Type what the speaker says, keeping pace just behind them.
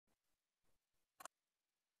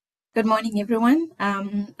Good morning, everyone.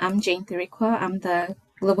 I'm Jane Thirikwa. I'm the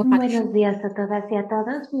Global Partnership. Buenos días a todas y a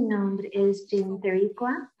todos. Mi nombre es Jane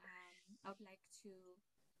Tericua.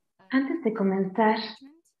 Antes de comenzar,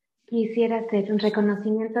 quisiera hacer un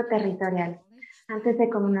reconocimiento territorial. Antes de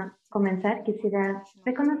comenzar, quisiera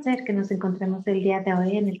reconocer que nos encontramos el día de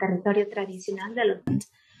hoy en el territorio tradicional de los.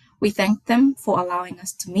 We thank them for allowing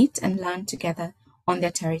us to meet and learn together on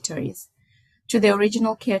their territories. To the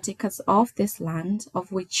original caretakers of this land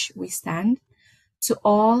of which we stand, to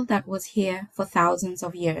all that was here for thousands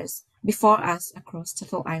of years before us across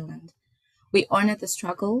Turtle Island, we honor the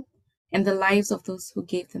struggle and the lives of those who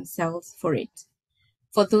gave themselves for it.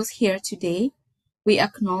 For those here today, we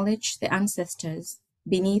acknowledge the ancestors.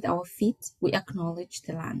 Beneath our feet, we acknowledge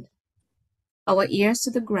the land. Our ears to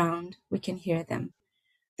the ground, we can hear them.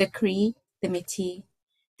 The Cree, the Métis,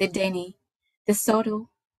 the Dene, the Saulteaux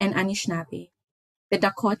and Anishinaabe, the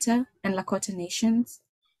Dakota and Lakota nations,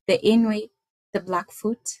 the Inuit, the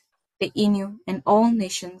Blackfoot, the Innu, and all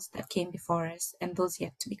nations that came before us and those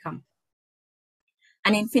yet to become.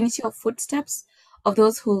 An infinity of footsteps of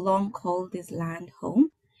those who long called this land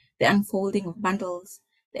home, the unfolding of bundles,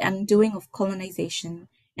 the undoing of colonization,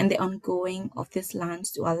 and the ongoing of this land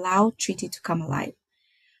to allow treaty to come alive.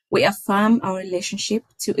 We affirm our relationship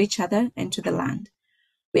to each other and to the land.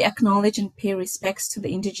 We acknowledge and pay respects to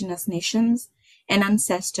the indigenous nations and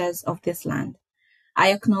ancestors of this land.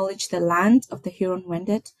 I acknowledge the land of the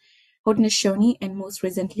Huron-Wendat, Haudenosaunee, and most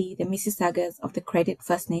recently the Mississaugas of the Credit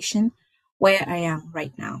First Nation, where I am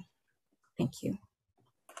right now. Thank you.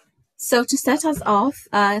 So to start us off,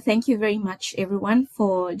 thank you very much, everyone,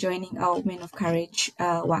 for joining our Women of Courage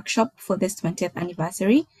workshop for this 20th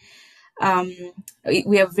anniversary.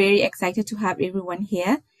 We are very excited to have everyone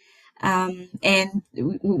here. And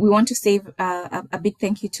we want to say a big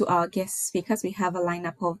thank you to our guest speakers. We have a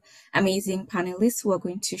lineup of amazing panelists who are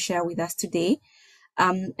going to share with us today.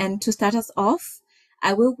 And to start us off,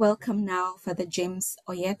 I will welcome now Father James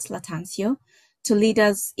Oyet Latancio to lead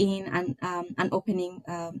us in an opening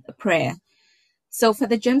prayer. So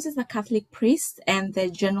Father James is a Catholic priest and the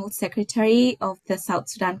General Secretary of the South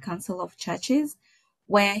Sudan Council of Churches,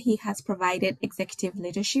 where he has provided executive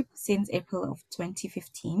leadership since April of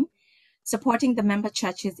 2015, supporting the member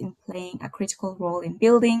churches in playing a critical role in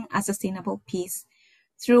building a sustainable peace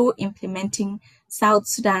through implementing South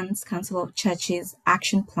Sudan's Council of Churches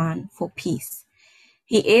Action Plan for Peace.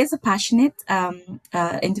 He is a passionate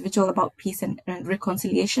individual about peace and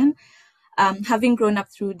reconciliation, having grown up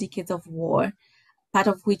through decades of war, part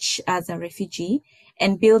of which as a refugee,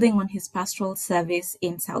 and building on his pastoral service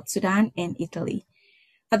in South Sudan and Italy.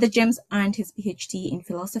 Father James earned his PhD in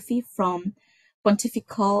philosophy from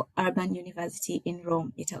Pontifical Urban University in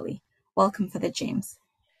Rome, Italy. Welcome, Father James.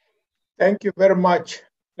 Thank you very much.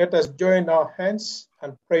 Let us join our hands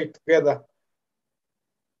and pray together.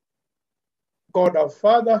 God our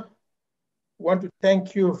Father, we want to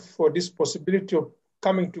thank you for this possibility of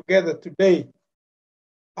coming together today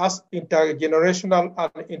as intergenerational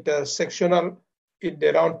and intersectional in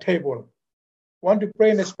the round table. I want to pray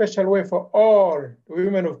in a special way for all the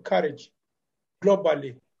women of courage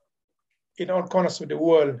globally, in all corners of the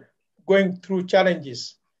world, going through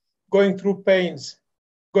challenges, going through pains,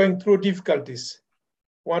 going through difficulties.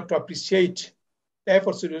 I want to appreciate the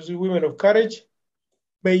efforts of those women of courage.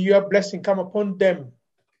 May your blessing come upon them.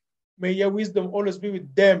 May your wisdom always be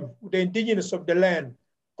with them, with the indigenous of the land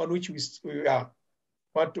on which we are.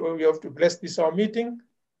 We have to bless this our meeting,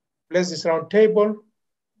 bless this round table,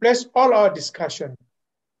 bless all our discussion,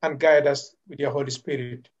 and guide us with your Holy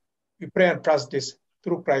Spirit. We pray and trust this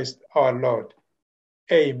through Christ our Lord.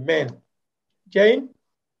 Amen. Jane?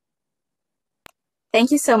 Thank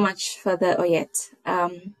you so much, Father Oyet.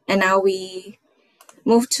 And now we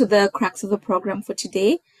move to the crux of the program for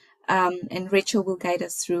today, and Rachel will guide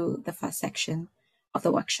us through the first section of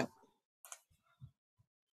the workshop.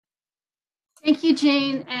 Thank you,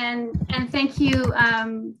 Jane, and thank you,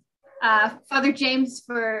 Father James,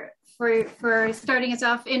 for starting us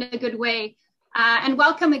off in a good way. And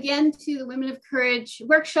welcome again to the Women of Courage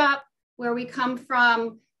workshop, where we come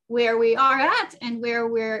from, where we are at, and where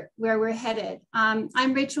we're headed.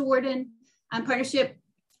 I'm Rachel Warden. I'm partnership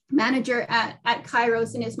manager at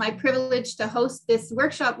KAIROS, and it's my privilege to host this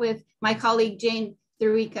workshop with my colleague Jane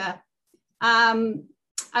Thirikwa.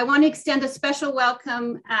 I want to extend a special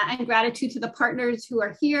welcome and gratitude to the partners who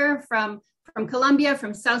are here from Colombia,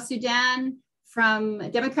 from South Sudan, from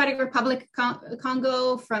Democratic Republic of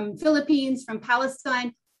Congo, from Philippines, from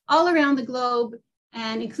Palestine, all around the globe,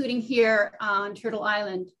 and including here on Turtle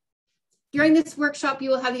Island. During this workshop, you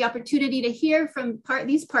will have the opportunity to hear from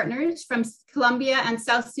these partners from Colombia and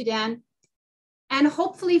South Sudan, and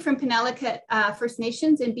hopefully from Penelakut First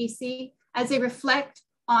Nations in BC as they reflect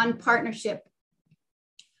on partnership.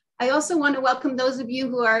 I also want to welcome those of you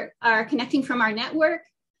who are connecting from our network,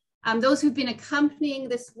 those who've been accompanying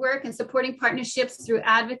this work and supporting partnerships through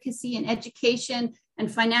advocacy and education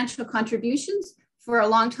and financial contributions for a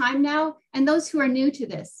long time now, and those who are new to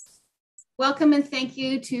this. Welcome and thank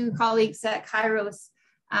you to colleagues at KAIROS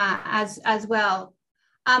as well.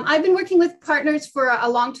 I've been working with partners for a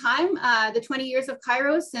long time, the 20 years of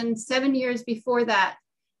KAIROS and 7 years before that,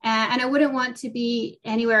 and I wouldn't want to be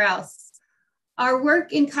anywhere else. Our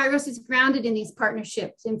work in KAIROS is grounded in these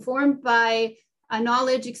partnerships, informed by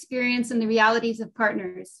knowledge, experience, and the realities of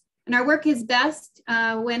partners. And our work is best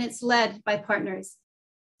when it's led by partners.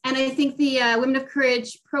 And I think the Women of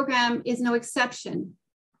Courage program is no exception.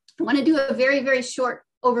 I want to do a very, very short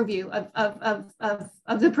overview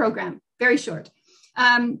of the program, very short.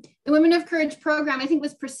 The Women of Courage program, I think,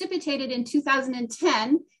 was precipitated in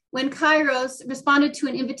 2010 when KAIROS responded to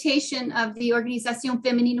an invitation of the Organización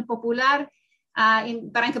Femenina Popular in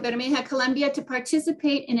Barranca Bermeja, Colombia, to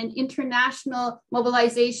participate in an international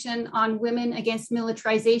mobilization on women against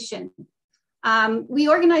militarization. We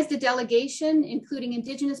organized a delegation, including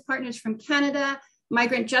Indigenous partners from Canada,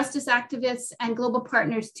 migrant justice activists, and global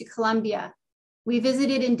partners to Colombia. We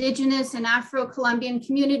visited Indigenous and Afro-Colombian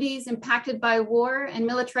communities impacted by war and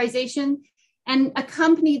militarization, and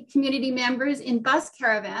accompanied community members in bus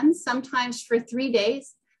caravans, sometimes for 3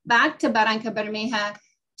 days, back to Barranca Bermeja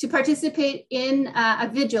to participate in a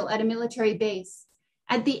vigil at a military base.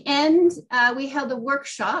 At the end, we held a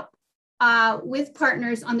workshop with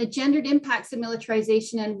partners on the gendered impacts of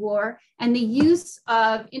militarization and war and the use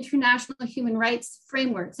of international human rights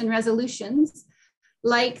frameworks and resolutions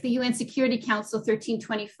like the UN Security Council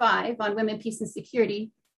 1325 on women, peace, and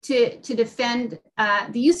security to defend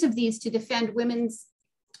the use of these to defend women's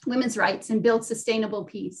rights and build sustainable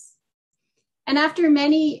peace. And after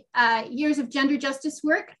many years of gender justice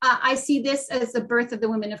work, I see this as the birth of the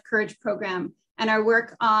Women of Courage program and our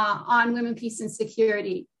work on women, peace, and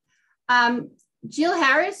security. Jill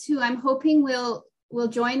Harris, who I'm hoping will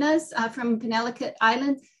join us from Penelakut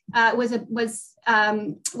Island, was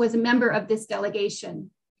a member of this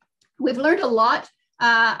delegation. We've learned a lot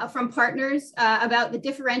from partners about the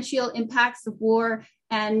differential impacts of war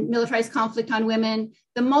and militarized conflict on women,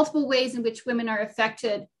 the multiple ways in which women are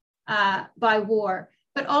affected by war,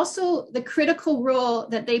 but also the critical role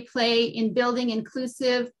that they play in building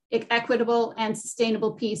inclusive, equitable, and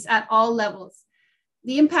sustainable peace at all levels.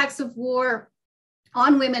 The impacts of war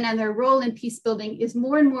on women and their role in peace building is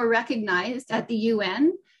more and more recognized at the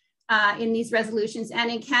UN in these resolutions and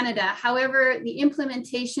in Canada. However, the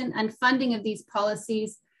implementation and funding of these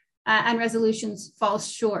policies and resolutions falls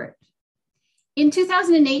short. In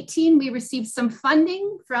 2018, we received some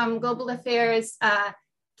funding from Global Affairs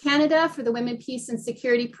Canada for the Women, Peace, and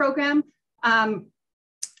Security program,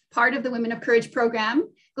 part of the Women of Courage program.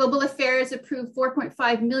 Global Affairs approved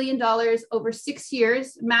 $4.5 million over 6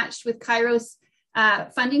 years, matched with KAIROS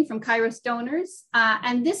funding from KAIROS donors.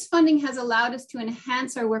 And this funding has allowed us to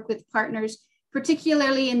enhance our work with partners,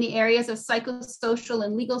 particularly in the areas of psychosocial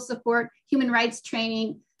and legal support, human rights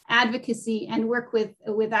training, advocacy, and work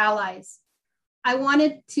with allies. I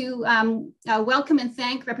wanted to welcome and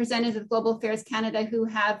thank representatives of Global Affairs Canada who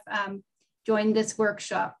have joined this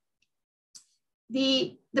workshop.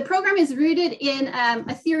 The program is rooted in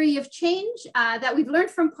a theory of change that we've learned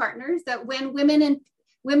from partners, that when women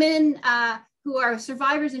who are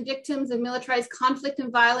survivors and victims of militarized conflict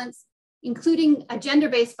and violence, including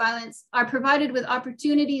gender-based violence, are provided with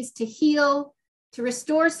opportunities to heal, to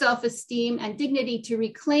restore self-esteem and dignity, to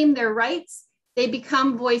reclaim their rights, they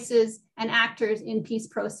become voices and actors in peace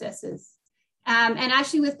processes. And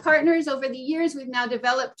actually with partners over the years, we've now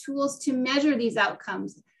developed tools to measure these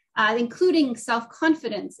outcomes, including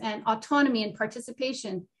self-confidence and autonomy and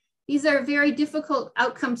participation. These are very difficult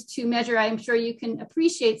outcomes to measure, I'm sure you can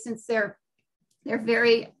appreciate, since they're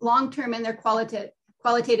very long-term and they're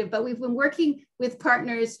qualitative, but we've been working with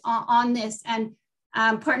partners on this, and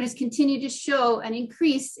partners continue to show an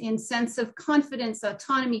increase in sense of confidence,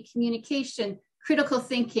 autonomy, communication, critical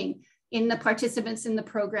thinking in the participants in the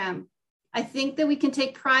program. I think that we can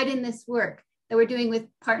take pride in this work that we're doing with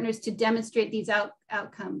partners to demonstrate these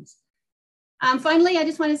outcomes. Finally, I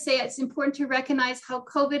just want to say it's important to recognize how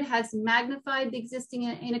COVID has magnified the existing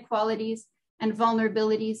inequalities and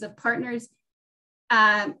vulnerabilities of partners,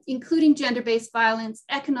 including gender-based violence,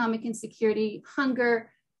 economic insecurity, hunger,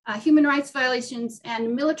 human rights violations,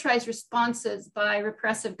 and militarized responses by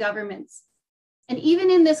repressive governments. And even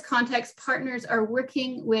in this context, partners are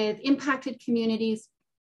working with impacted communities,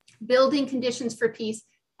 building conditions for peace,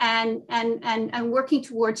 and working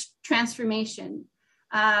towards transformation.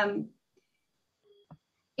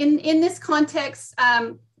 In this context,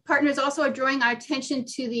 partners also are drawing our attention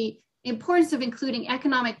to the importance of including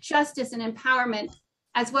economic justice and empowerment,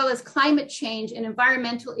 as well as climate change and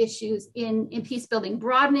environmental issues in peace building,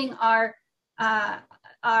 broadening our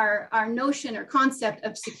notion or concept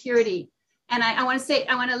of security. And I want to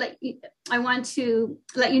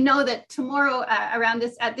let you know that tomorrow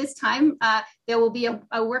at this time there will be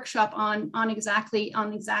a workshop on exactly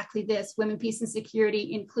this. Women, peace, and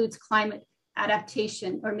security includes climate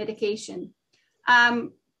adaptation or mitigation.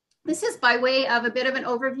 This is by way of a bit of an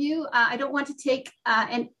overview. I don't want to take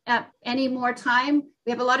any more time.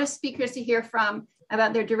 We have a lot of speakers to hear from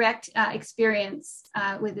about their direct experience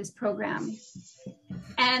with this program.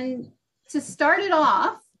 And to start it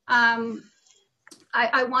off,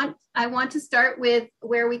 I want to start with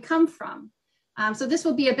where we come from. So this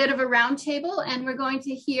will be a bit of a roundtable, and we're going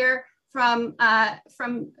to hear from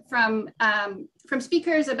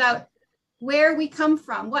speakers about where we come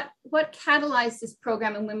from, what catalyzed this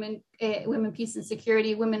program in women, peace, and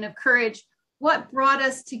security, women of courage, what brought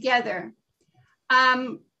us together.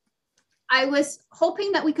 I was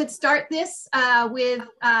hoping that we could start this with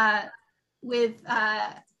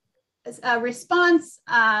a response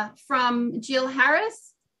from Jill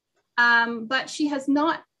Harris, but she has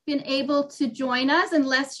not been able to join us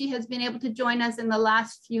unless she has been able to join us in the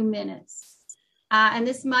last few minutes. And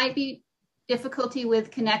this might be difficulty with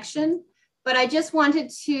connection, but I just wanted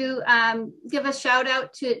to give a shout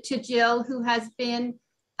out to Jill, who has been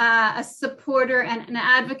a supporter and an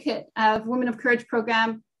advocate of Women of Courage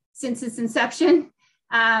program since its inception.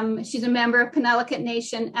 She's a member of Penelakut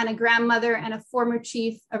Nation and a grandmother and a former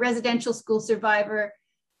chief, a residential school survivor.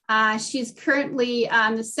 She's currently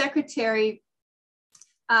the secretary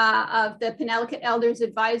of the Penelakut Elders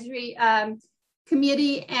Advisory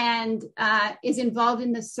Committee and is involved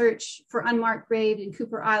in the search for unmarked grave in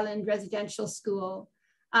Cooper Island Residential School.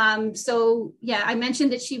 So yeah, I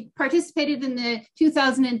mentioned that she participated in the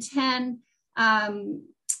 2010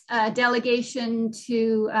 delegation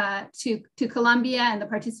to Colombia and the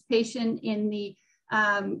participation in the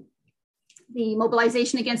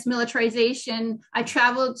mobilization against militarization. I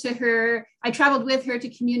traveled with her to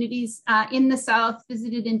communities in the South,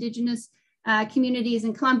 visited indigenous communities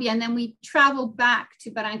in Colombia, and then we traveled back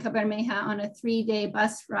to Barranca Bermeja on a 3-day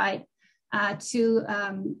bus ride to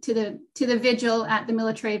the vigil at the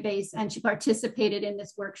military base, and she participated in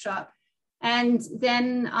this workshop. And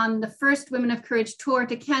then on the first Women of Courage tour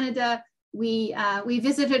to Canada, we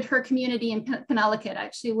visited her community in Penelakut,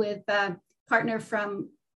 actually with a partner from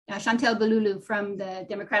Chantal Balulu from the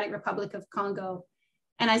Democratic Republic of Congo.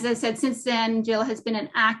 And as I said, since then, Jill has been an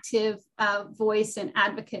active voice and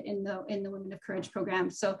advocate in the Women of Courage program.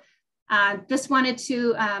 So just wanted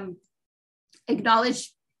to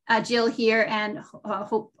acknowledge Jill here and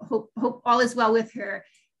hope all is well with her,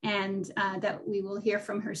 and that we will hear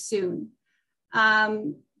from her soon.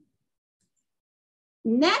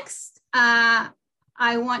 Next, I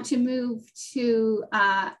want to move to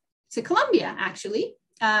Colombia, actually,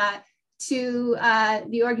 to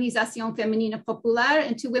the Organización Femenina Popular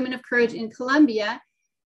and to Women of Courage in Colombia.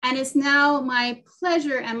 And it's now my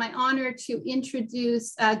pleasure and my honor to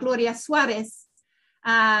introduce Gloria Suarez.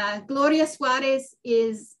 Gloria Suarez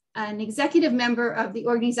is an executive member of the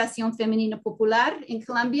Organización Femenina Popular in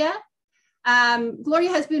Colombia. Gloria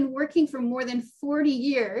has been working for more than 40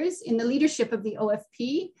 years in the leadership of the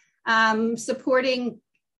OFP, supporting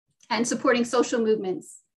social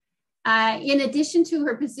movements. In addition to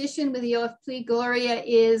her position with the OFP, Gloria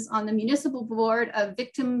is on the municipal board of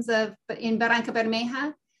victims in Barranca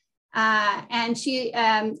Bermeja, and she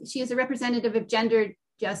is a representative of gender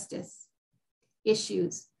justice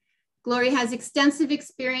issues. Gloria has extensive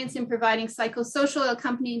experience in providing psychosocial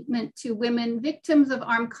accompaniment to women victims of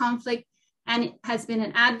armed conflict, and has been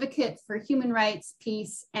an advocate for human rights,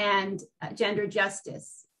 peace, and gender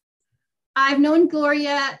justice. I've known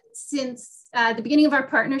Gloria since the beginning of our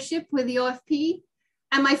partnership with the OFP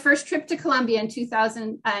and my first trip to Colombia in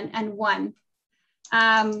 2001.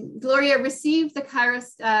 Gloria received the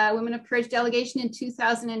KAIROS Women of Courage delegation in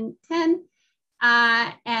 2010,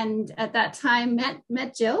 and at that time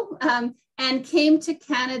met Jill and came to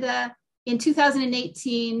Canada in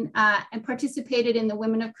 2018 and participated in the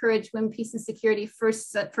Women of Courage, Women, Peace, and Security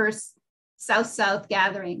first South-South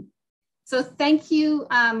gathering. So thank you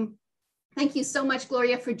so much,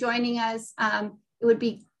 Gloria, for joining us. It would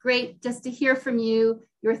be great just to hear from you,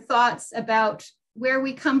 your thoughts about where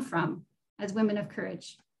we come from as Women of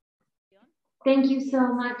Courage. Thank you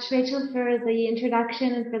so much, Rachel, for the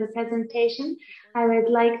introduction and for the presentation. I would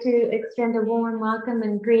like to extend a warm welcome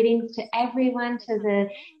and greetings to everyone, to the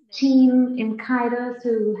team in KAIROS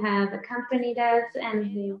who have accompanied us and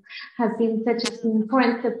who have been such an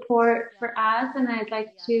important support for us. And I'd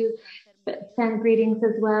like to send greetings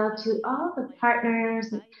as well to all the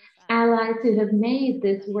partners and allies who have made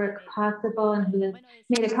this work possible and who have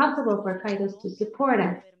made it possible for KAIROS to support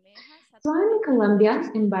us. So I'm in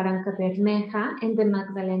Colombia, in Barranca Bermeja, in the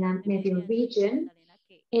Magdalena Medio region.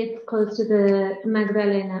 It's close to the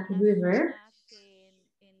Magdalena River.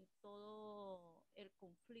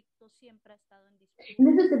 And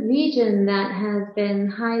this is a region that has been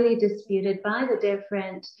highly disputed by the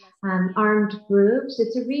different armed groups.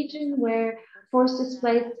 It's a region where forced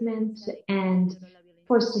displacement and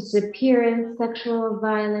forced disappearance, sexual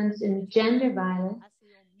violence, and gender violence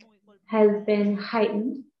has been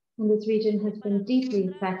heightened. And this region has been deeply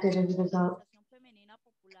affected as a result.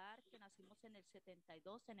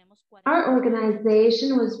 Our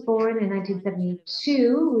organization was born in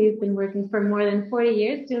 1972. We've been working for more than 40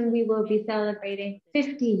 years. Soon we will be celebrating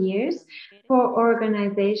 50 years for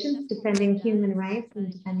organizations defending human rights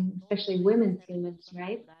and defending especially women's human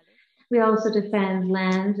rights. We also defend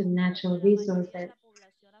land and natural resources.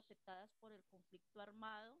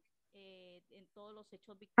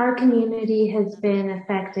 Our community has been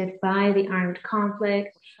affected by the armed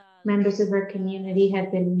conflict. Members of our community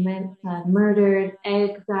have been murdered,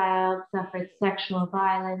 exiled, suffered sexual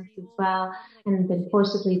violence as well, and been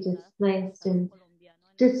forcibly displaced and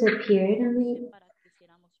disappeared. And in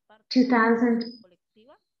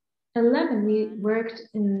 2011, we worked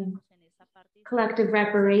in collective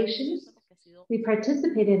reparations. We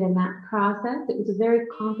participated in that process. It was a very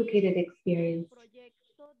complicated experience.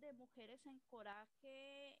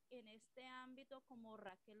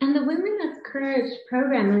 And the Women of Courage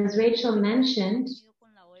program, as Rachel mentioned,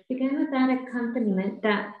 began with that accompaniment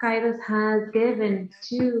that KAIROS has given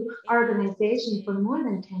to organizations for more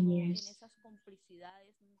than 10 years.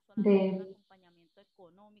 They've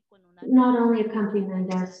not only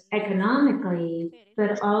accompanied us economically,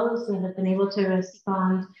 but also have been able to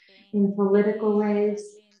respond in political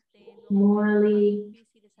ways, morally.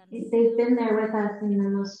 They've been there with us in the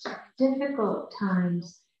most difficult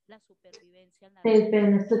times. They've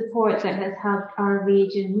been a support that has helped our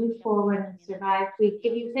region move forward and survive. We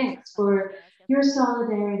give you thanks for your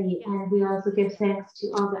solidarity, and we also give thanks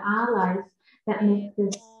to all the allies that make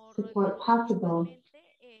this support possible.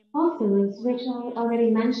 Also, as Rachel already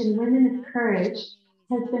mentioned, Women of Courage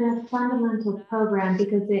has been a fundamental program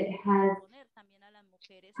because it has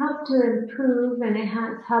helped to improve and it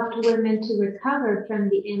has helped women to recover from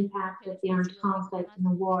the impact of the armed conflict and the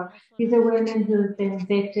war. These are women who have been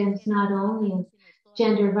victims not only of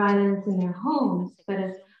gender violence in their homes, but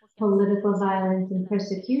of political violence and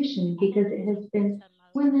persecution, because it has been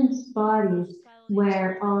women's bodies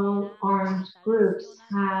where all armed groups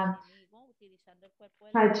have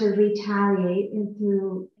tried to retaliate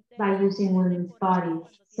by using women's bodies.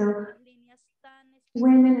 So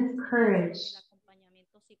Women of Courage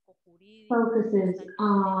focuses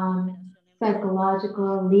on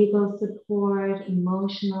psychological, legal support,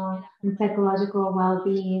 emotional and psychological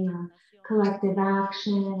well-being, collective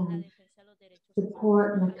action, and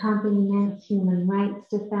support and accompaniment, human rights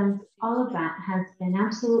defense. All of that has been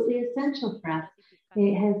absolutely essential for us.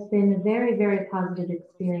 It has been a very, very positive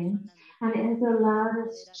experience, and it has allowed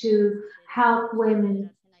us to help women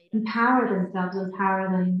empower themselves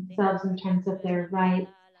in terms of their rights,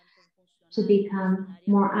 to become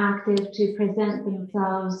more active, to present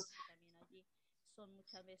themselves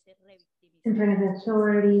in front of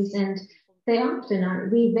authorities, and they often are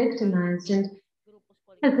re-victimized. And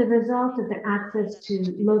as a result of the access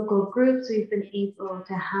to local groups, we've been able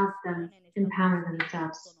to help them empower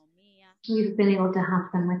themselves. We've been able to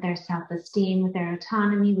help them with their self-esteem, with their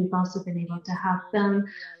autonomy. We've also been able to help them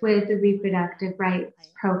with the reproductive rights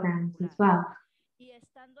programs as well.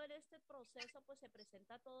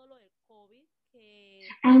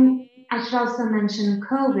 And I should also mention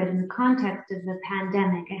COVID in the context of the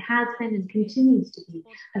pandemic. It has been and continues to be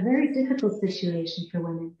a very difficult situation for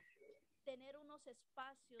women.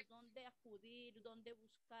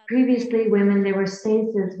 Previously, there were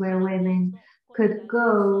spaces where women could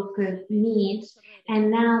go, could meet,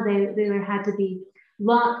 and now they had to be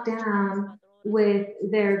locked down with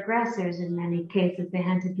their aggressors in many cases. They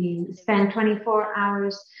had to spend 24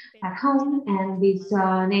 hours at home, and we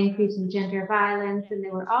saw an increase in gender violence, and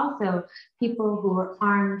there were also people who were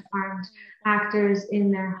armed actors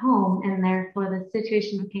in their home, and therefore the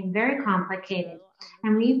situation became very complicated.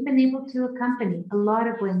 And we've been able to accompany a lot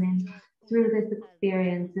of women through this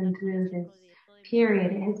experience and through this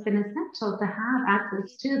period, it has been essential to have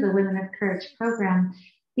access to the Women of Courage program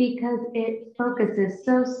because it focuses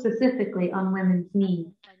so specifically on women's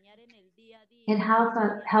needs. It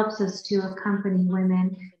helps us to accompany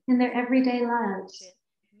women in their everyday lives.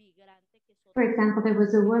 For example, there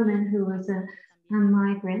was a woman who was a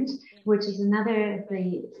migrant, which is another of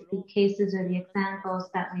the cases or the examples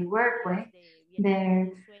that we work with. There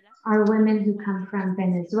are women who come from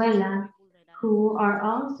Venezuela who are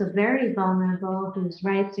also very vulnerable, whose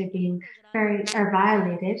rights are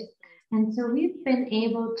violated. And so we've been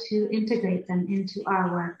able to integrate them into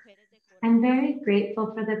our work. I'm very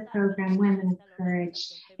grateful for the program Women of Courage.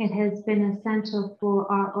 It has been essential for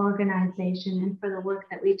our organization and for the work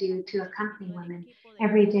that we do to accompany women.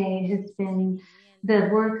 Every day has been the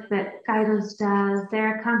work that KAIROS does,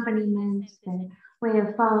 their accompaniment, their way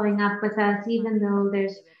of following up with us, even though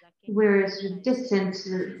we're sort of distant,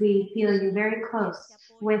 we feel you very close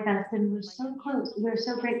with us, and we're so close. We're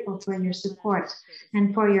so grateful for your support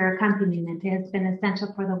and for your accompaniment. It has been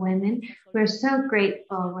essential for the women. We're so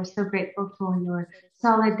grateful. We're so grateful for your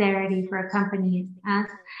solidarity, for accompanying us,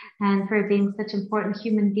 and for being such important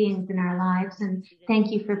human beings in our lives. And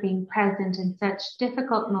thank you for being present in such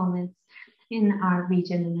difficult moments in our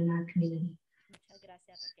region and in our community.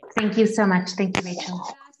 Thank you so much. Thank you, Rachel.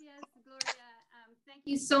 Gracias, Gloria. Thank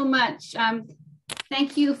you so much.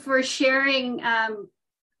 Thank you for sharing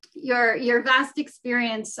your vast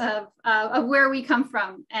experience of where we come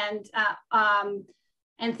from, and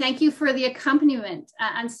thank you for the accompaniment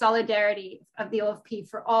and solidarity of the OFP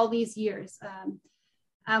for all these years.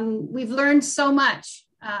 We've learned so much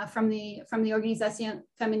from the Organización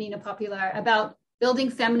Femenina Popular about building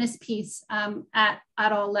feminist peace at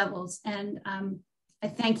all levels, and I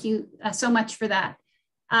thank you so much for that.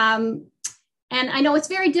 And I know it's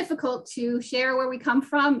very difficult to share where we come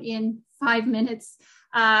from in 5 minutes.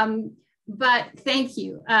 But thank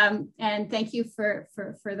you, and thank you for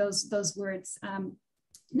those words.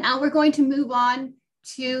 Now we're going to move on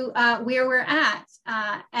to where we're at,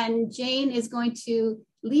 and Jane is going to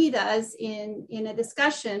lead us in a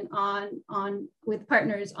discussion with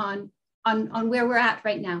partners on where we're at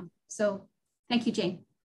right now. So thank you, Jane.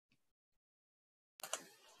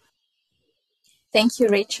 Thank you,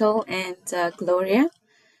 Rachel and Gloria.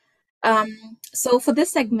 So for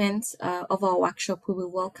this segment of our workshop, we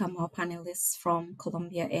will welcome our panelists from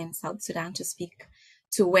Colombia and South Sudan to speak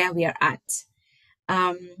to where we are at.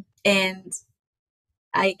 And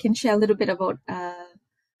I can share a little bit about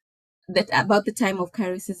the time of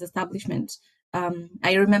KAIROS' establishment.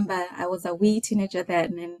 I remember I was a wee teenager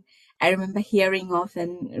then, and I remember hearing of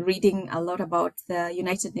and reading a lot about the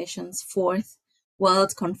United Nations 4th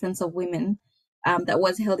World Conference of Women that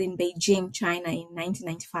was held in Beijing, China in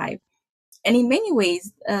 1995. And in many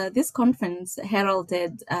ways, this conference is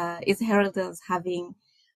heralded as having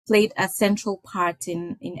played a central part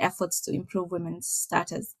in efforts to improve women's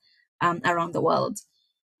status around the world.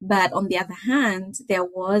 But on the other hand, there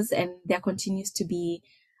was and there continues to be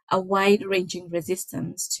a wide-ranging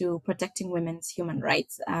resistance to protecting women's human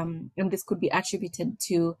rights. And this could be attributed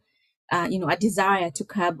to, a desire to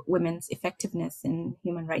curb women's effectiveness in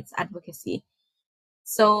human rights advocacy.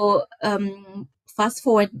 So fast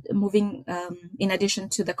forward, moving in addition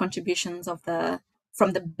to the contributions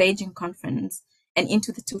from the Beijing conference and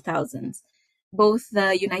into the 2000s, both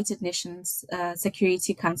the United Nations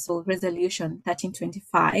Security Council Resolution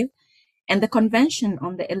 1325 and the Convention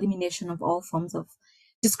on the Elimination of All Forms of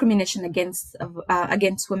Discrimination against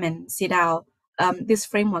Women, CEDAW, these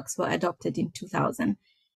frameworks were adopted in 2000.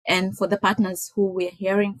 And for the partners who we're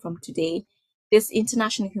hearing from today, these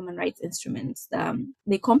international human rights instruments,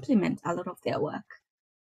 they complement a lot of their work.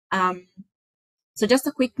 So just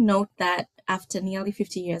a quick note that after nearly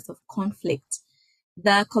 50 years of conflict,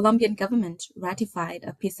 the Colombian government ratified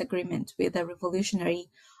a peace agreement with the Revolutionary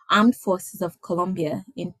Armed Forces of Colombia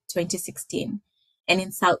in 2016. And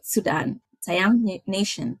in South Sudan, Sayam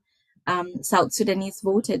Nation, South Sudanese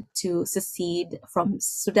voted to secede from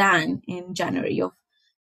Sudan in January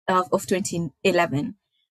of 2011.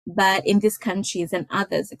 But in these countries and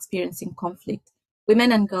others experiencing conflict,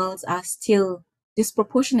 women and girls are still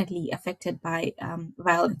disproportionately affected by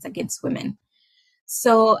violence against women.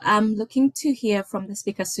 So I'm looking to hear from the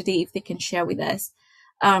speakers today if they can share with us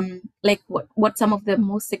what some of the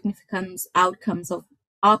most significant outcomes of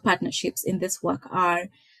our partnerships in this work are,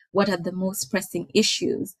 what are the most pressing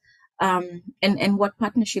issues, and what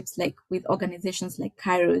partnerships like with organizations like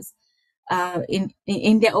KAIROS,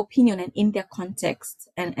 in their opinion and in their context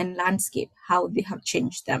and landscape, how they have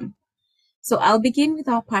changed them. So I'll begin with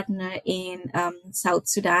our partner in South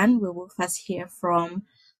Sudan. We will first hear from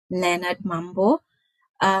Leonard Mambo.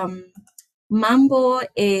 Mambo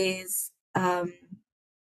is the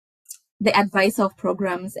advisor of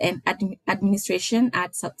programs and administration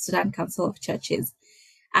at South Sudan Council of Churches.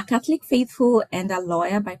 A Catholic faithful and a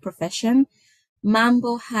lawyer by profession,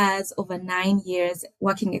 Mambo has over 9 years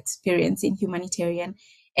working experience in humanitarian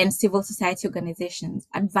and civil society organizations,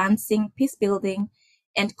 advancing peace building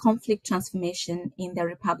and conflict transformation in the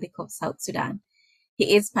Republic of South Sudan.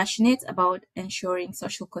 He is passionate about ensuring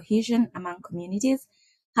social cohesion among communities,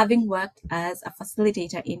 having worked as a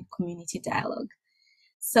facilitator in community dialogue.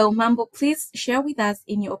 So, Mambo, please share with us,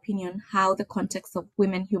 in your opinion, how the context of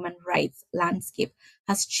women human rights landscape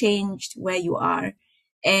has changed where you are,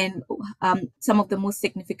 and some of the most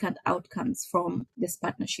significant outcomes from these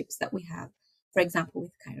partnerships that we have, for example,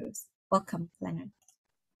 with KAIROS. Welcome, Leonard.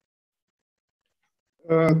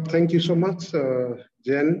 Thank you so much,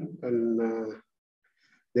 Jen, and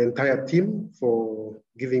the entire team for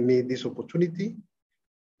giving me this opportunity.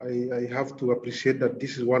 I have to appreciate that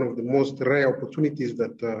this is one of the most rare opportunities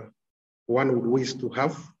that one would wish to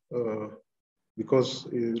have, because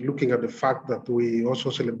looking at the fact that we also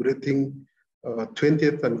celebrating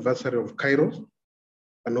 20th anniversary of KAIROS,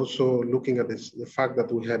 and also looking at the fact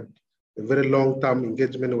that we had a very long-term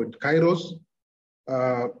engagement with KAIROS.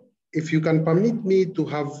 If you can permit me to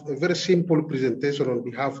have a very simple presentation on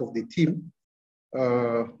behalf of the team,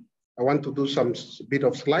 I want to do some bit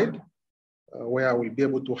of slide where I will be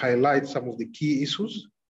able to highlight some of the key issues.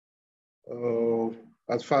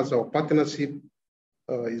 As far as our partnership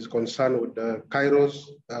is concerned with KAIROS,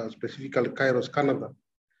 specifically KAIROS Canada.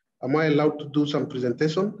 Am I allowed to do some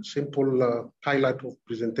presentation, simple highlight of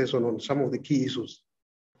presentation on some of the key issues?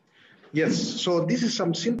 Yes, so this is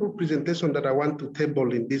some simple presentation that I want to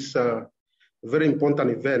table in this very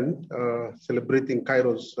important event, celebrating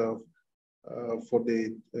KAIROS for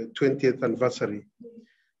the 20th anniversary.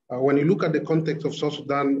 When you look at the context of South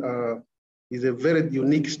Sudan, is a very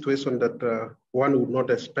unique situation that one would not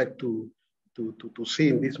expect to see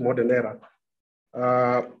in this modern era.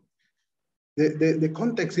 The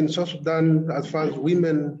context in South Sudan, as far as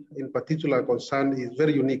women in particular are concerned, is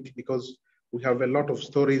very unique because we have a lot of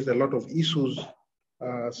stories, a lot of issues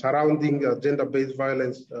surrounding gender-based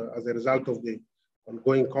violence as a result of the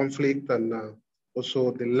ongoing conflict, and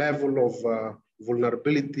also the level of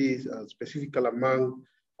vulnerability, specifically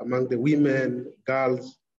among the women,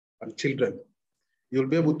 girls, and children. You'll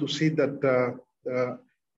be able to see that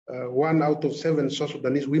 1 out of 7 South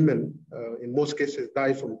Sudanese women, in most cases,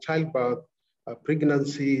 die from childbirth,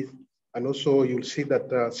 pregnancy, and also you'll see that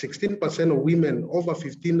 16% of women over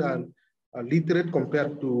 15 are literate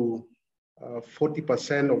compared to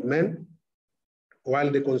 40% of men, while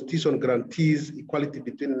the Constitution guarantees equality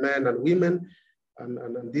between men and women,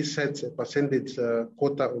 and this sets a percentage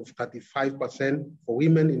quota of 35% for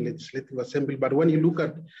women in legislative assembly. But when you look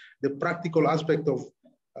at the practical aspect of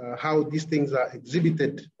how these things are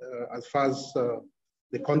exhibited as far as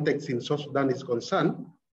the context in South Sudan is concerned,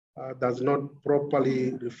 does not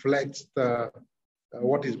properly reflect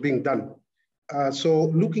what is being done. So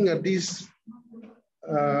looking at this,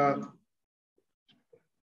 the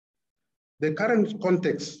current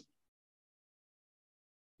context,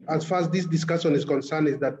 as far as this discussion is concerned,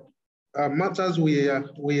 is that much as we are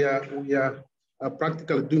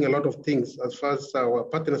practically doing a lot of things as far as our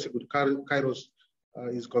partnership with KAIROS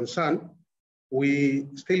is concerned, we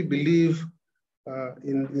still believe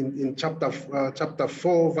in chapter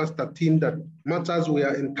 4, verse 13, that much as we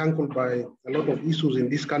are entangled by a lot of issues in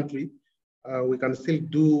this country, we can still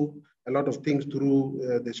do a lot of things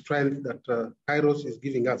through the strength that KAIROS is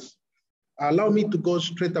giving us. Allow me to go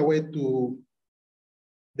straight away to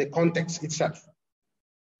the context itself.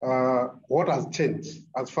 What has changed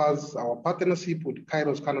as far as our partnership with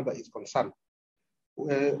KAIROS Canada is concerned?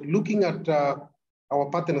 Looking at our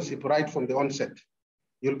partnership right from the onset,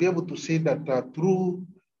 you'll be able to see that through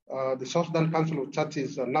the South Sudan Council of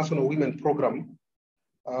Churches National Women Program,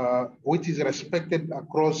 which is respected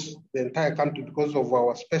across the entire country because of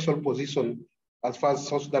our special position as far as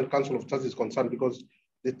South Sudan Council of Churches is concerned, because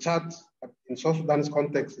the church in South Sudan's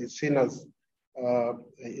context is seen as a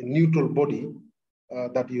neutral body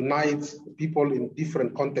that unites people in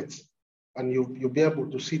different contexts. And you'll be able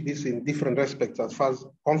to see this in different respects as far as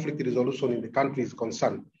conflict resolution in the country is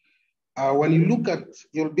concerned. When you look at,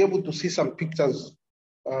 you'll be able to see some pictures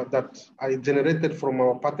that are generated from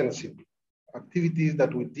our partnership, activities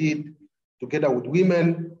that we did together with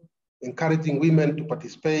women, encouraging women to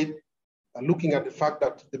participate, looking at the fact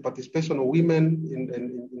that the participation of women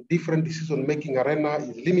in different decision-making arena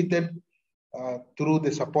is limited. Through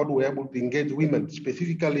the support, we're able to engage women.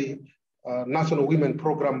 Specifically, National Women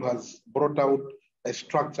Program has brought out a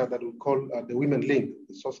structure that we call the Women Link,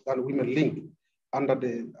 the South Sudan Women Link, under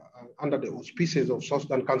the auspices of South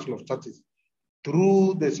Sudan Council of Churches.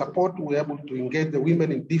 Through the support, we're able to engage the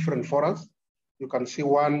women in different forums. You can see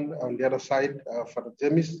one on the other side. Father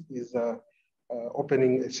James is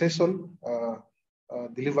opening a session,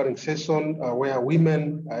 delivering session where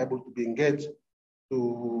women are able to be engaged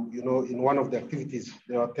to, in one of the activities.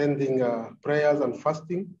 They are attending prayers and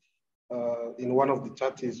fasting in one of the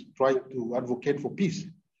churches, trying to advocate for peace.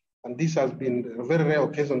 And this has been a very rare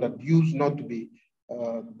occasion that used not to be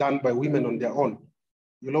done by women on their own.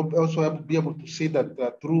 You'll also be able to see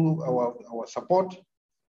that through our support,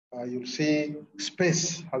 you'll see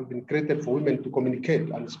space has been created for women to communicate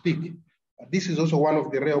and speak. This is also one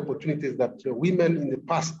of the rare opportunities that women in the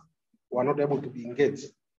past were not able to be engaged.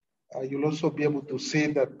 You'll also be able to see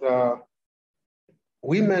that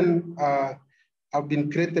women have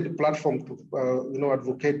been created a platform to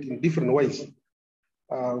advocate in different ways,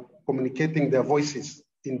 communicating their voices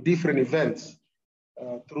in different events.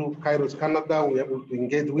 Through KAIROS Canada, we're able to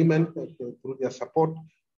engage women through their support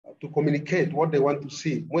to communicate what they want to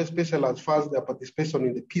see, more especially as far as their participation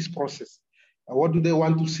in the peace process. What do they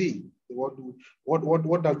want to see? What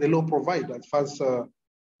does the law provide as far as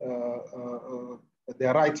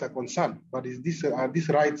their rights are concerned? But are these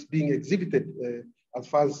rights being exhibited as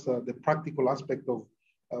far as the practical aspect of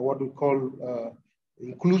what we call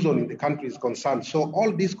inclusion in the country is concerned? So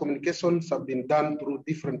all these communications have been done through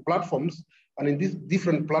different platforms. And in these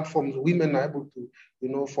different platforms, women are able to,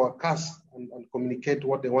 forecast and communicate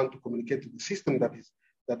what they want to communicate to the system that is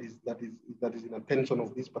in attention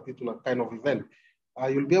of this particular kind of event.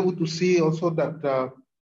 You'll be able to see also that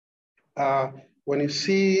when you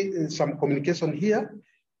see some communication here,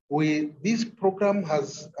 this program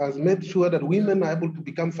has made sure that women are able to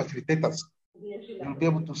become facilitators. You'll be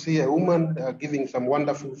able to see a woman giving some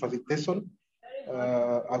wonderful facilitation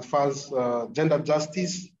as far as gender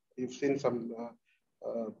justice. You've seen some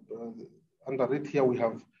under it here. We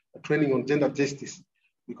have a training on gender justice,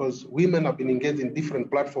 because women have been engaged in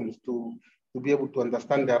different platforms to be able to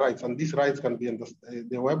understand their rights, and these rights can be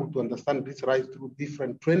they were able to understand these rights through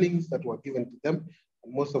different trainings that were given to them.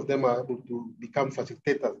 And most of them are able to become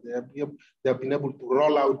facilitators. They have been able to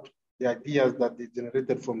roll out the ideas that they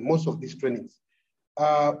generated from most of these trainings.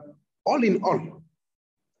 All in all,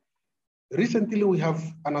 recently, we have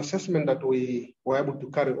an assessment that we were able to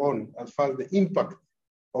carry on as far as the impact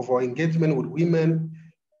of our engagement with women,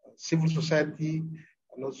 civil society,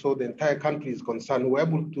 and also the entire country is concerned. We're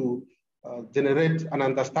able to generate an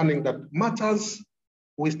understanding that matters.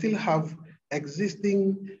 We still have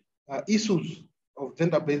existing issues of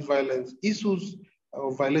gender-based violence, issues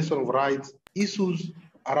of violation of rights, issues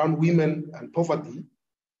around women and poverty,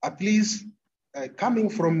 at least coming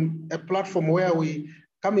from a platform where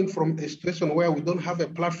coming from a situation where we don't have a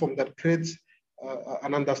platform that creates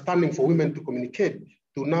an understanding for women to communicate,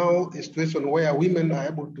 to now a situation where women are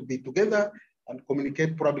able to be together and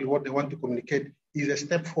communicate probably what they want to communicate, is a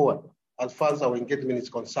step forward as far as our engagement is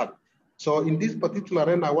concerned. So in this particular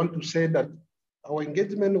arena, I want to say that our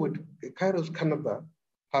engagement with KAIROS Canada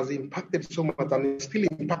has impacted so much and is still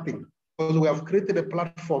impacting, because we have created a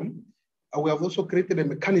platform, and we have also created a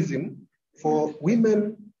mechanism for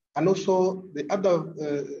women and also the other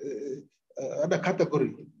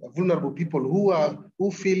category, vulnerable people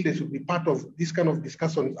who feel they should be part of this kind of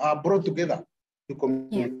discussions, are brought together to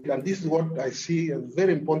communicate. Yeah. And this is what I see as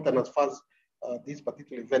very important as far as this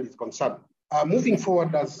particular event is concerned. Moving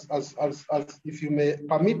forward, as if you may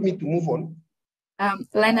permit me to move on.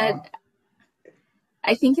 Leonard,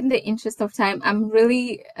 I think in the interest of time, I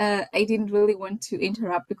didn't really want to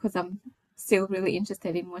interrupt, because I'm still really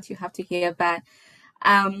interested in what you have to hear, but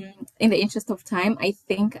in the interest of time, I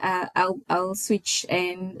think I'll switch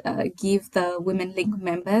and give the Women Link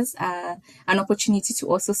members an opportunity to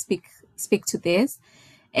also speak to this.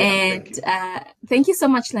 And thank you so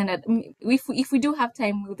much, Leonard. If we do have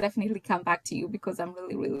time, we'll definitely come back to you, because I'm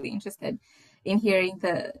really, really interested in hearing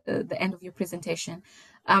the end of your presentation.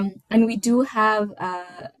 And we do have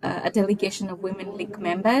a delegation of Women Link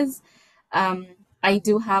members. I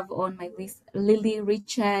do have on my list Lily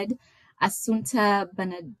Richard, Assunta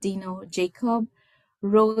Bernardino Jacob,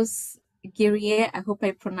 Rose Guerrier, I hope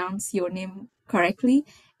I pronounce your name correctly,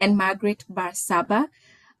 and Margaret Barsaba.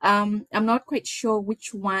 I'm not quite sure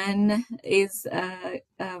which one is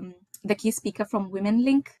the key speaker from Women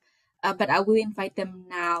Link, but I will invite them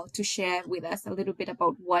now to share with us a little bit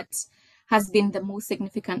about what has been the most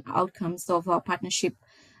significant outcomes of our partnership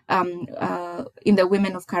in the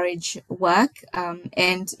Women of Courage work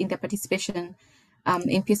and in their participation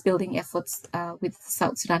in peace-building efforts with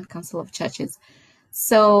South Sudan Council of Churches.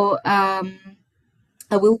 So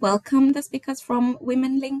I will welcome the speakers from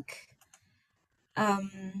Women Link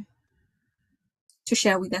to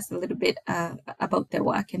share with us a little bit about their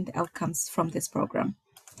work and the outcomes from this program.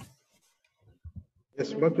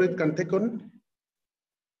 Yes, Margaret can take on.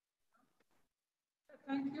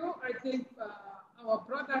 Thank you. I think our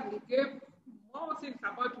brother, he gave more things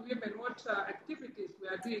about women, what activities we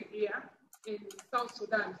are doing here in South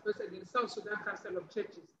Sudan, especially in South Sudan Council of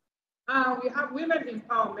Churches. We have women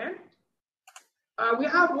empowerment. We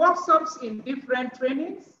have workshops in different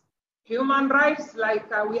trainings. Human rights,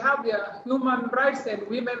 like we have human rights and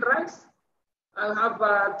women rights. I have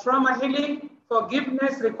trauma healing,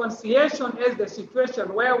 forgiveness, reconciliation is the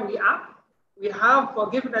situation where we are. We have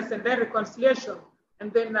forgiveness and then reconciliation.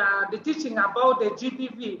 And then the teaching about the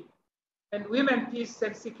GBV and women, peace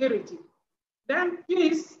and security. Then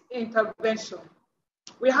peace intervention.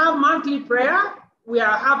 We have monthly prayer. We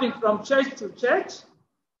are having from church to church.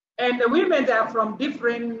 And the women, they are from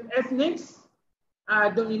different ethnics,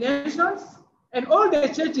 denominations. And all the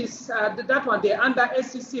churches, that one, they're under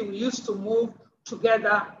SCC, we used to move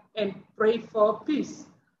together and pray for peace.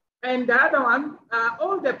 And the other one,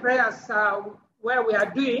 all the prayers where we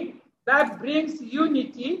are doing, that brings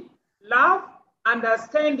unity, love,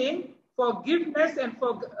 understanding, forgiveness, and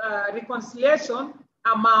reconciliation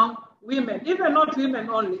among women, even not women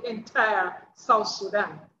only, entire South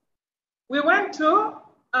Sudan. We went to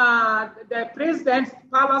the president's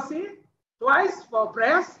policy twice for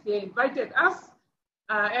prayers. He invited us,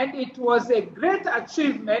 and it was a great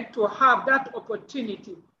achievement to have that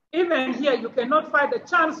opportunity. Even here, you cannot find a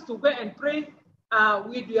chance to go and pray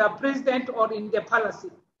with your president or in the policy.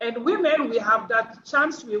 And women, we have that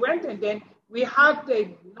chance. We went and then we had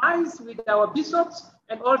a nice with our bishops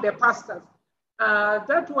and all the pastors.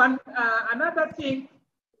 That one, another thing,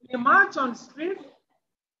 we march on street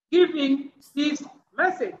giving this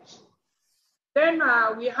message. Then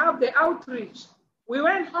we have the outreach. We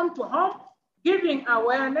went home to home, giving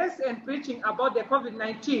awareness and preaching about the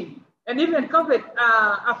COVID-19. And even COVID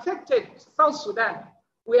affected South Sudan.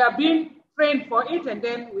 We are being trained for it, and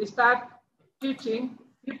then we start teaching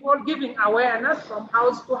people, giving awareness from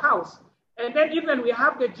house to house. And then even we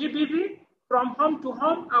have the GBV, from home to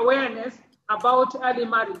home awareness about early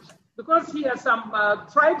marriage. Because here some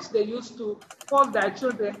tribes, they used to force their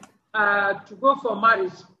children to go for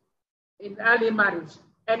marriage, in early marriage.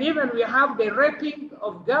 And even we have the raping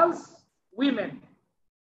of girls, women.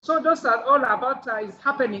 So those are all about is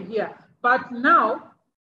happening here. But now,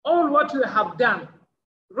 all what we have done,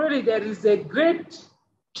 really there is a great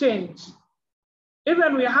change.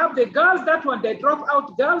 Even we have the girls, that when they drop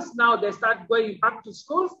out girls, now they start going back to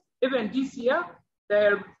schools. Even this year,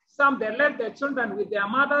 they left their children with their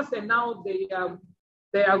mothers, and now they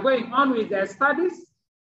are going on with their studies.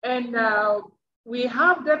 And we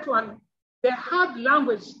have that one, the hard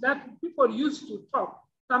language that people used to talk.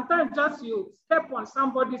 Sometimes just you step on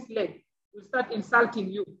somebody's leg, will start insulting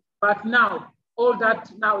you. But now, all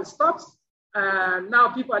that now stops. Now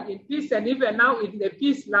people are in peace, and even now in the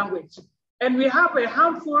peace language. And we have a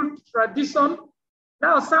harmful tradition,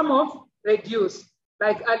 now some of reduced,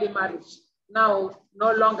 like early marriage, now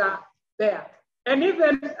no longer there. And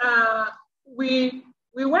even we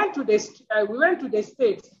went to the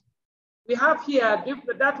states. We have here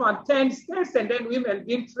that one 10 states, and then women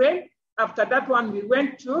being trained. After that one, we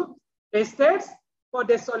went to the states for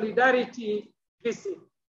the solidarity visit.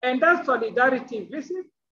 And that solidarity visit,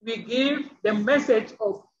 we give the message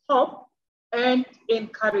of hope and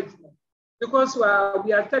encouragement. Because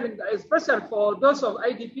we are telling, especially for those of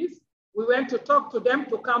IDPs, we went to talk to them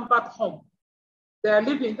to come back home. They are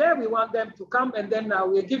living there, we want them to come, and then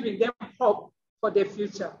we're giving them hope for the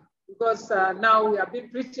future. Because now we have been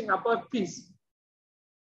preaching about peace.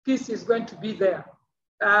 Peace is going to be there.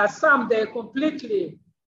 Some, they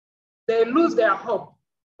lose their hope,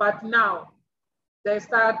 but now they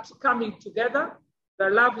start coming together,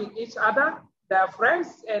 they're loving each other, they're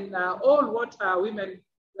friends, and all what women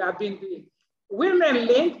have been doing. Women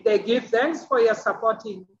Link, they give thanks for your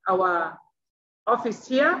supporting our office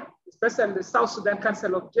here, especially the South Sudan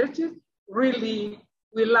Council of Churches. Really,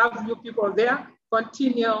 we love you people there.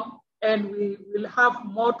 Continue, and we will have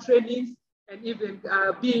more trainings and even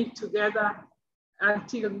being together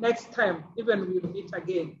until next time, even we'll meet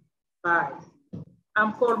again. Bye.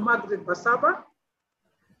 I'm called Margaret Basaba,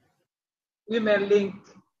 Women Link.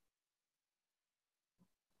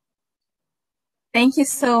 Thank you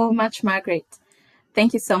so much, Margaret.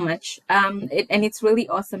 Thank you so much. And it's really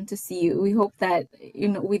awesome to see you. We hope that,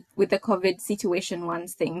 with the COVID situation,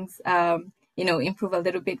 once things, improve a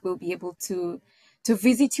little bit, we'll be able to to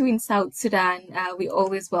visit you in South Sudan. We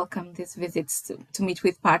always welcome these visits to meet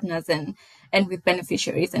with partners and with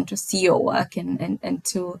beneficiaries and to see your work and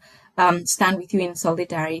to stand with you in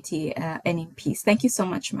solidarity and in peace. Thank you so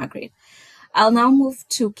much, Margaret. I'll now move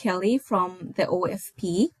to Kelly from the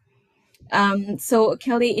OFP. So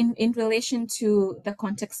Kelly, in relation to the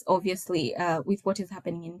context, obviously, with what is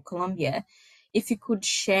happening in Colombia, if you could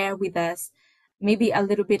share with us maybe a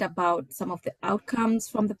little bit about some of the outcomes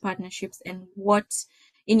from the partnerships and what,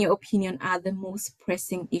 in your opinion, are the most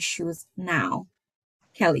pressing issues now.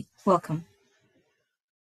 Kelly, welcome.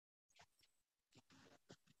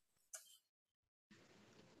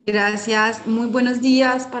 Gracias. Muy buenos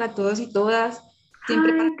días para todos y todas.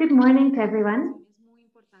 Siempre Hi, good morning to everyone.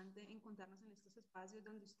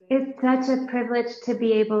 It's such a privilege to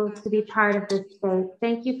be able to be part of this space.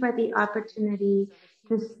 Thank you for the opportunity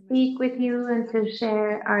to speak with you and to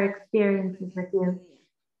share our experiences with you.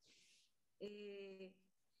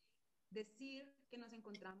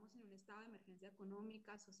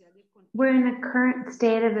 We're in a current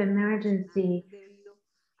state of emergency,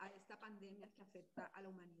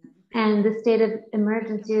 and the state of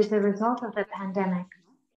emergency is a result of the pandemic.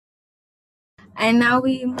 And now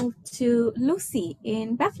we move to Lucy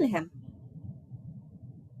in Bethlehem.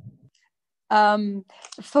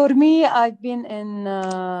 For me, I've been in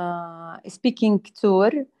a speaking tour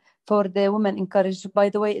for the Women Encouraged. By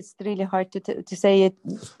the way, it's really hard to say it,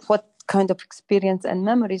 what kind of experience and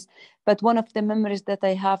memories. But one of the memories that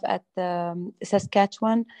I have at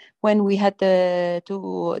Saskatchewan, when we had the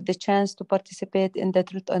chance to participate in the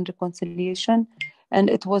Truth and Reconciliation, and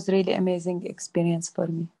it was really amazing experience for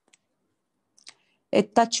me.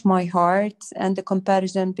 It touched my heart, and the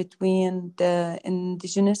comparison between the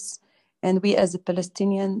indigenous and we as a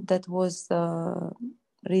Palestinian, that was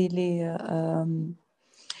really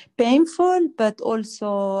painful, but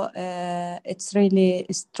also it's really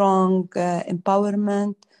a strong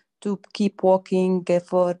empowerment to keep walking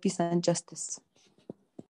for peace and justice.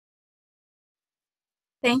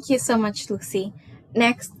 Thank you so much, Lucy.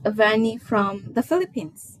 Next, Vani from the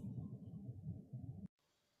Philippines.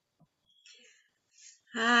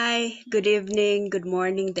 Hi, good evening, good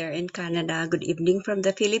morning there in Canada, good evening from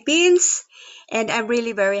the Philippines. And I'm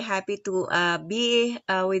really very happy to be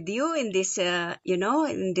with you in this,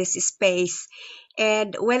 in this space.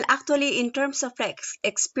 And well, actually, in terms of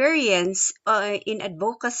experience in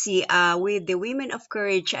advocacy with the Women of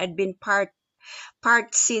Courage, I'd been part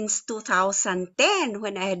since 2010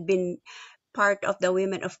 when I had been part of the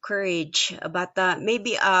Women of Courage. But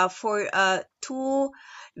maybe for two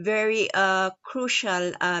very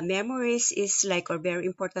crucial memories is like, or very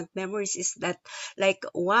important memories is that, like,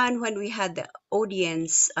 one, when we had the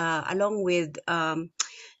audience along with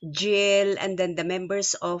Jill and then the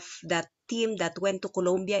members of that team that went to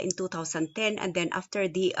Colombia in 2010, and then after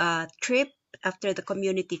the trip, after the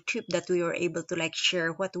community trip, that we were able to like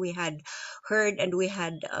share what we had heard, and we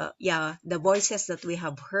had the voices that we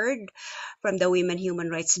have heard from the women human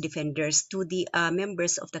rights defenders to the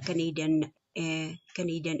members of the Canadian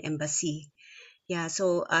embassy. Yeah,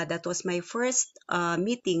 so that was my first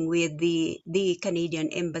meeting with the Canadian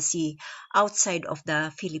embassy outside of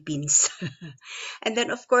the Philippines. And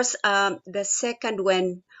then, of course, the second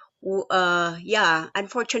when,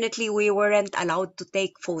 unfortunately, we weren't allowed to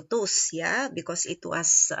take photos, because it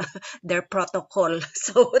was their protocol.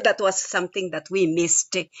 So that was something that we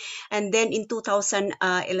missed. And then in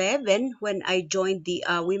 2011, when I joined the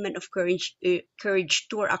Women of Courage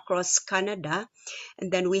tour across Canada,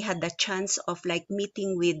 and then we had the chance of like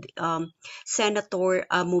meeting with Senator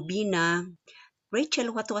Mubina.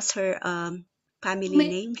 Rachel, what was her family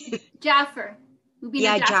name? Jaffer.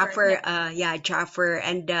 Yeah, Jaffer. Jaffer.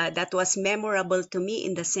 And that was memorable to me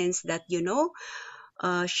in the sense that,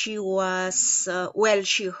 she was,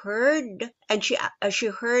 she heard, and she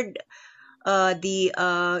heard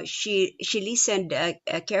she listened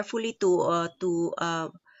carefully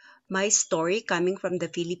to my story coming from the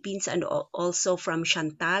Philippines, and also from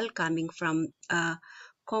Chantal coming from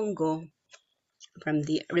Congo, from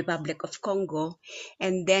the Republic of Congo.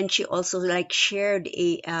 And then she also like shared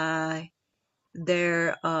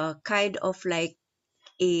their kind of like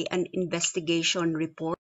an investigation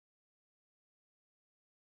report.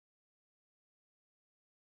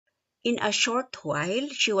 In a short while,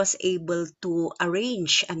 she was able to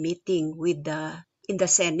arrange a meeting with in the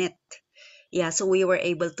Senate. Yeah, so we were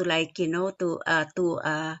able to like, to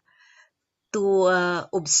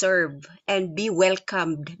observe and be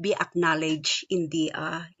welcomed, be acknowledged in the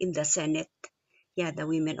Senate. Yeah, the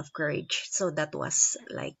Women of Courage. So that was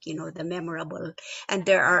like, the memorable. And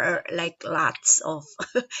there are like lots of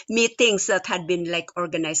meetings that had been like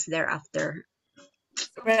organized thereafter.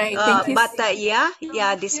 Right. Thank you. But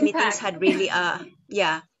these meetings had really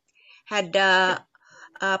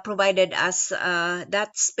provided us that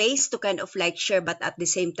space to kind of like share, but at the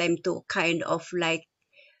same time to kind of like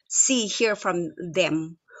hear from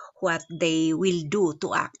them what they will do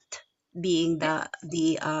to act, being the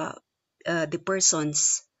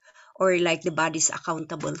persons or like the bodies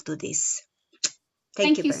accountable to this.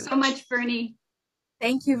 Thank you very so much, Bernie.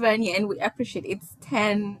 Thank you, Bernie, and we appreciate it. It's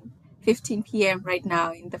 10:15 p.m. right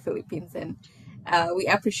now in the Philippines, and we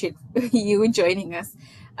appreciate you joining us.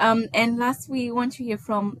 And last, we want to hear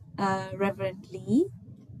from Reverend Lee.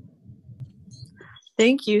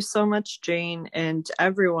 Thank you so much, Jane, and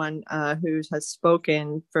everyone who has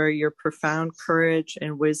spoken for your profound courage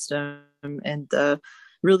and wisdom and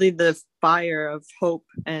really the fire of hope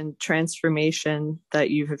and transformation that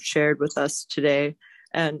you have shared with us today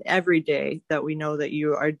and every day that we know that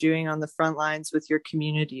you are doing on the front lines with your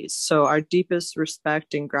communities. So our deepest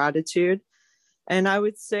respect and gratitude. And I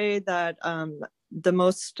would say that the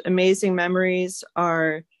most amazing memories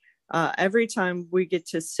are every time we get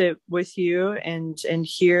to sit with you and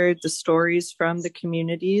hear the stories from the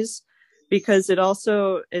communities, because it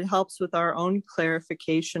helps with our own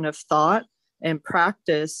clarification of thought and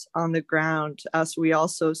practice on the ground as we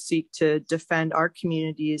also seek to defend our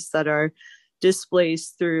communities that are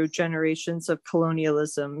displaced through generations of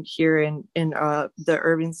colonialism here in the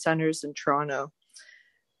urban centers in Toronto.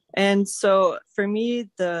 And so for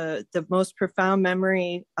me, the most profound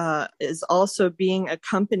memory is also being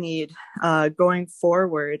accompanied going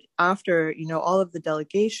forward after, all of the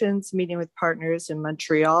delegations, meeting with partners in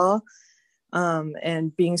Montreal,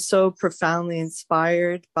 and being so profoundly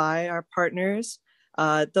inspired by our partners.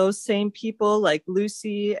 Those same people like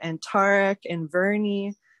Lucy and Tarek and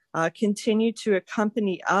Vernie continue to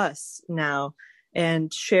accompany us now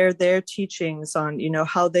and share their teachings on,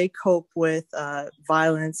 how they cope with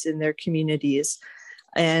violence in their communities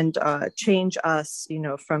and change us,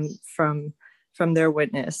 from their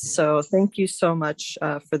witness. So thank you so much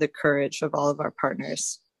for the courage of all of our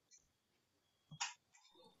partners.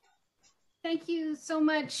 Thank you so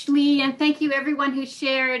much, Lee, and thank you everyone who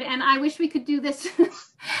shared. And I wish we could do this.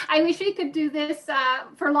 I wish we could do this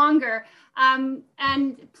for longer.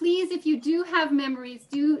 And please, if you do have memories,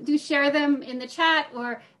 do share them in the chat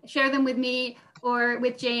or share them with me or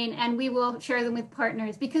with Jane, and we will share them with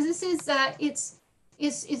partners, because this is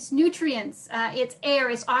it's nutrients, it's air,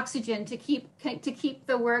 it's oxygen to keep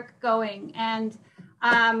the work going. And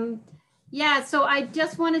so I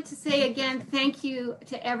just wanted to say again, thank you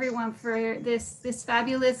to everyone for this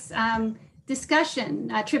fabulous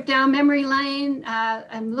discussion, trip down memory lane,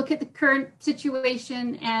 and look at the current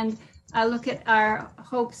situation and look at our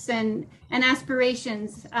hopes and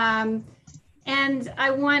aspirations. And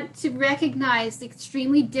I want to recognize the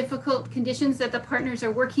extremely difficult conditions that the partners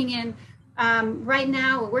are working in right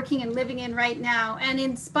now, working and living in right now. And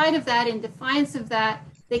in spite of that, in defiance of that,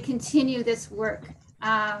 they continue this work,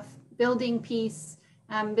 building peace,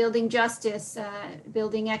 building justice,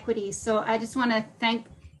 building equity. So I just want to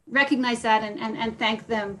recognize that and thank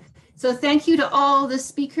them. So thank you to all the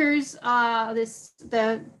speakers, this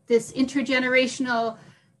intergenerational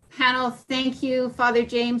panel. Thank you, Father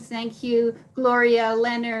James. Thank you, Gloria,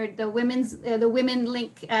 Leonard, the Women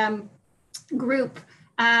Link group,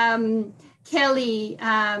 Kelly.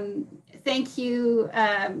 Thank you,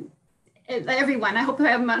 everyone. I hope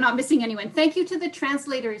I'm not missing anyone. Thank you to the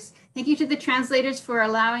translators. Thank you to the translators for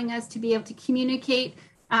allowing us to be able to communicate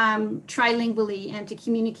trilingually and to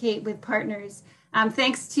communicate with partners.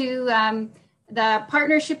 Thanks to the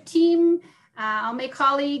partnership team, all my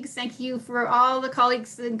colleagues. Thank you for all the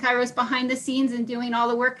colleagues in KAIROS behind the scenes and doing all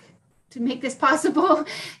the work to make this possible.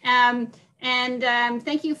 And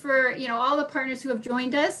thank you for all the partners who have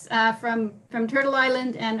joined us from Turtle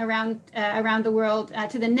Island and around the world,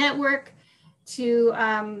 to the network, to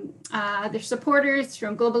their supporters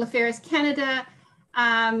from Global Affairs Canada,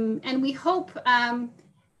 and we hope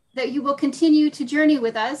that you will continue to journey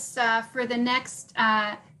with us for the next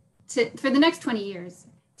 20 years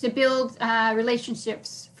to build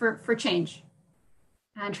relationships for change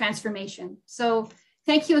and transformation. So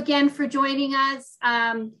thank you again for joining us.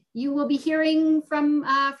 You will be hearing from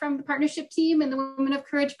the partnership team and the Women of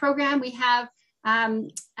Courage program. We have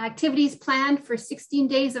activities planned for 16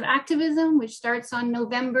 days of activism, which starts on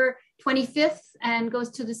November 25th and goes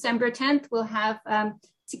to December 10th. We'll have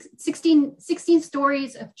 16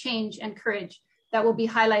 stories of change and courage that will be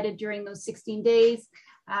highlighted during those 16 days.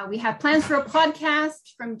 We have plans for a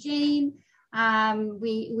podcast from Jane.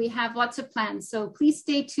 We have lots of plans, so please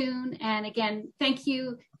stay tuned. And again, thank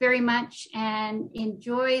you very much and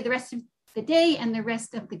enjoy the rest of the day and the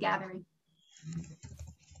rest of the gathering.